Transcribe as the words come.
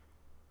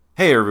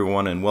Hey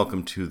everyone, and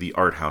welcome to the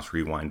Art House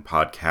Rewind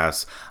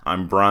podcast.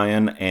 I'm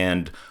Brian,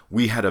 and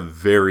we had a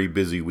very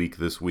busy week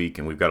this week,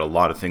 and we've got a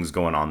lot of things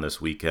going on this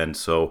weekend.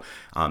 So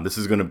this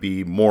is going to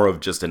be more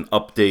of just an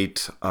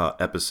update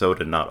episode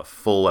and not a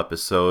full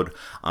episode.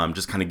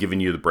 Just kind of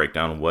giving you the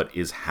breakdown of what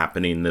is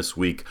happening this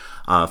week.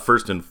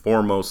 First and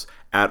foremost,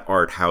 at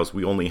Art House,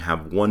 we only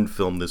have one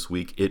film this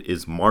week. It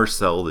is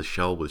Marcel the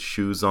Shell with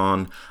Shoes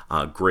On,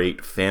 a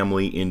great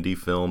family indie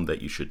film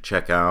that you should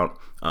check out.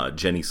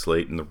 Jenny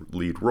Slate in the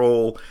lead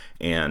role,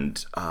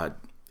 and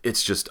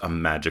it's just a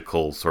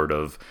magical sort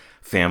of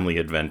family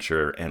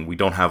adventure, and we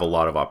don't have a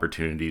lot of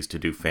opportunities to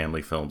do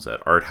family films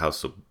at Art House,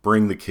 so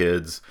bring the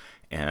kids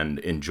and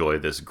enjoy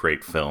this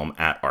great film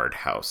at Art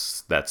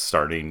House. That's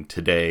starting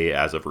today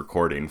as of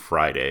recording,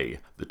 Friday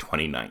the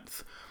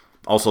 29th.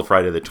 Also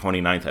Friday the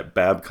 29th at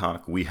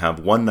Babcock, we have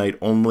one night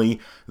only,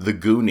 The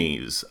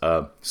Goonies,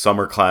 a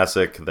summer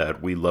classic that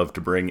we love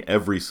to bring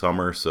every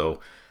summer, so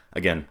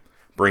again,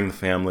 bring the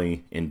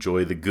family,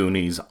 enjoy The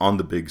Goonies on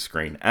the big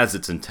screen as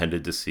it's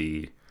intended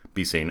to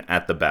be seen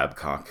at the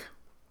Babcock.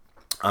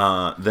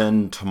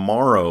 Then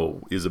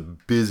tomorrow is a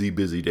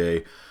busy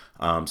day.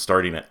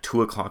 Starting at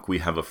 2 o'clock, we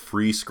have a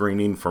free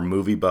screening for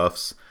movie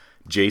buffs,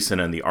 Jason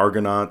and the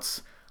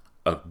Argonauts,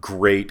 a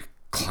great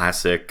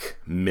classic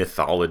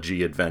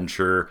mythology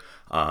adventure.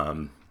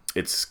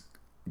 It's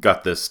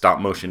got this stop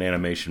motion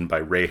animation by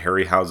Ray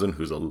Harryhausen,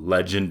 who's a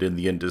legend in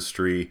the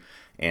industry,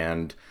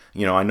 and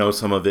I know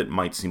some of it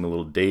might seem a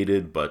little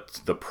dated, but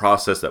the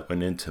process that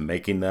went into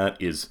making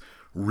that is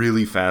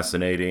really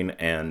fascinating,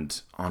 and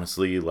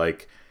honestly,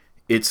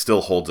 it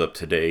still holds up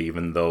today,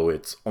 even though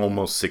it's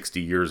almost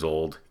 60 years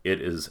old. It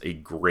is a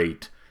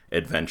great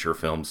adventure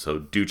film, so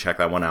do check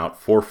that one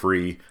out for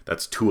free.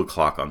 That's 2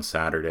 o'clock on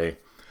Saturday.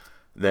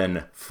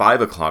 Then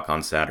 5 o'clock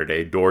on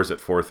Saturday, doors at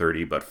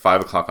 4:30, but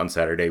 5 o'clock on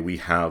Saturday, we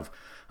have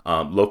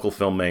local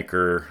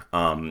filmmaker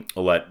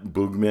Alette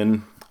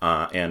Boogman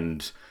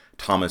and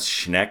Thomas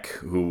Schenk,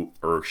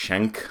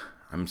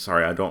 I'm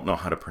sorry, I don't know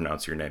how to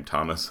pronounce your name,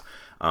 Thomas,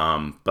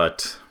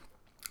 but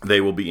they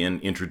will be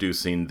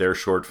introducing their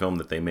short film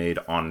that they made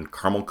on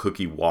caramel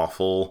cookie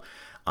waffle.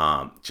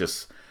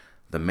 Just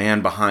the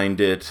man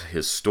behind it,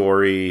 his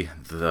story,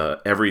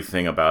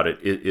 everything about it.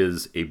 It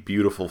is a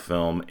beautiful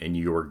film, and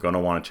you are going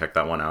to want to check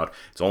that one out.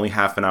 It's only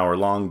half an hour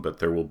long, but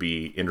there will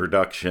be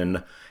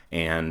introduction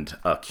and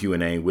a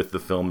Q&A with the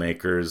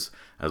filmmakers,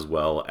 as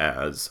well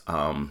as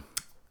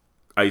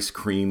ice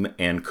cream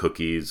and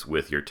cookies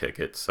with your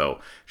ticket. So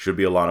should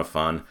be a lot of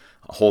fun.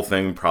 A whole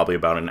thing probably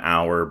about an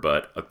hour,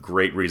 but a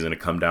great reason to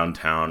come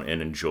downtown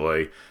and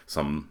enjoy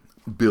some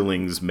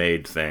Billings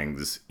made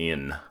things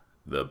in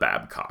the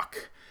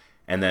Babcock.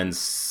 And then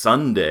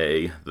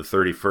Sunday, the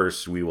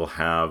 31st, we will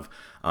have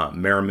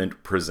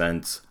Merriment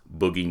Presents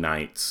Boogie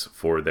Nights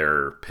for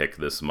their pick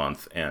this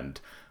month.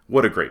 And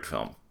what a great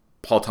film.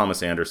 Paul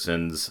Thomas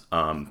Anderson's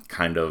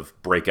kind of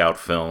breakout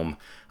film,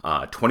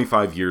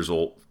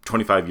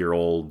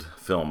 25-year-old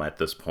film at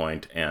this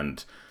point,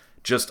 and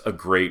just a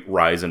great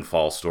rise and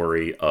fall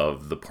story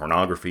of the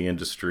pornography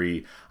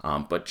industry,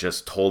 but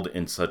just told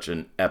in such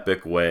an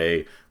epic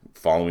way,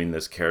 following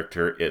this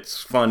character.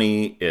 It's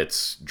funny,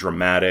 it's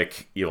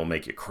dramatic, it'll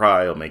make you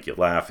cry, it'll make you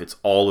laugh, it's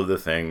all of the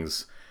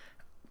things.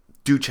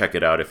 Do check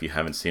it out if you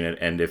haven't seen it,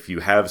 and if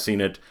you have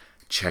seen it,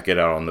 check it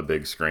out on the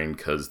big screen,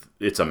 because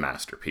it's a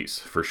masterpiece,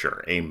 for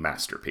sure, a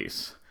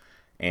masterpiece.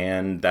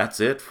 And that's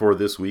it for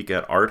this week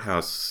at Art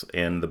House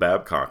and the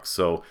Babcock.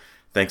 So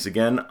thanks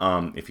again.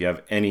 If you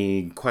have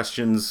any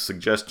questions,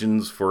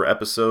 suggestions for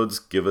episodes,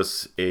 give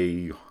us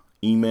a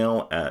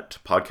email at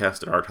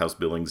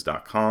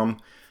podcast@arthousebillings.com.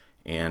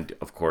 And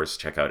of course,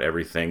 check out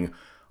everything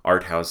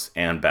Art House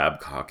and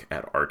Babcock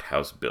at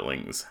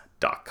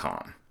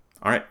arthousebillings.com.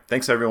 All right.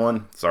 Thanks,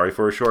 everyone. Sorry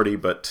for a shorty,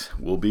 but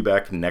we'll be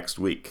back next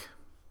week.